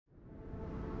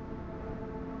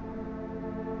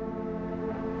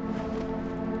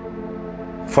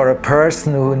For a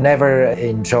person who never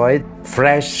enjoyed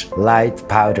fresh, light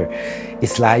powder,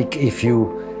 it's like if you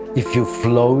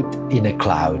float in a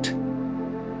cloud.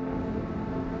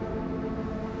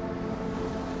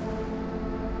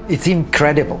 It's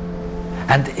incredible,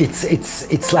 and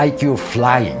it's like you're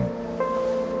flying.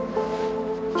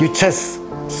 You just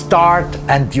start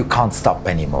and you can't stop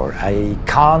anymore. I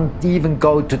can't even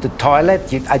go to the toilet.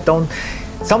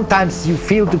 Sometimes you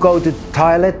feel to go to the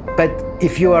toilet, but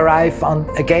if you arrive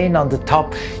again on the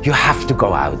top, you have to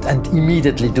go out and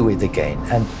immediately do it again,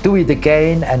 and do it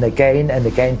again and again and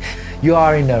again. You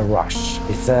are in a rush.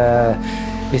 It's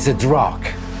a drug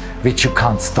which you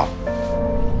can't stop.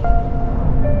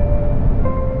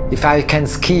 If I can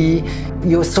ski,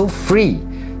 you're so free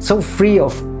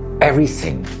of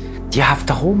everything. You have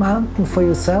the whole mountain for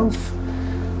yourself.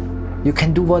 You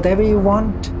can do whatever you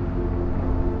want.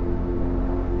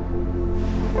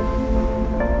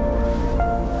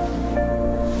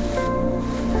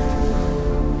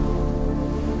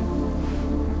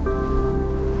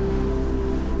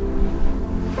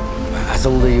 As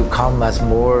older you come, as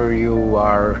more you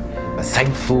are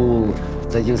thankful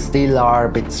that you still are a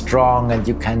bit strong and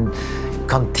you can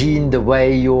continue the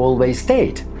way you always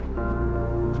did.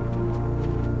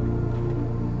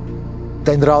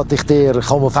 Dann rate ich dir,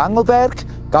 komm auf Engelberg,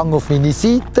 gang auf meine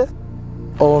Seite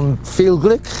und viel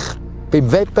Glück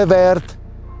beim Wettbewerb.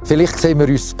 Vielleicht sehen wir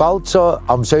uns bald schon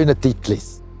am schönen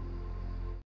Titlis.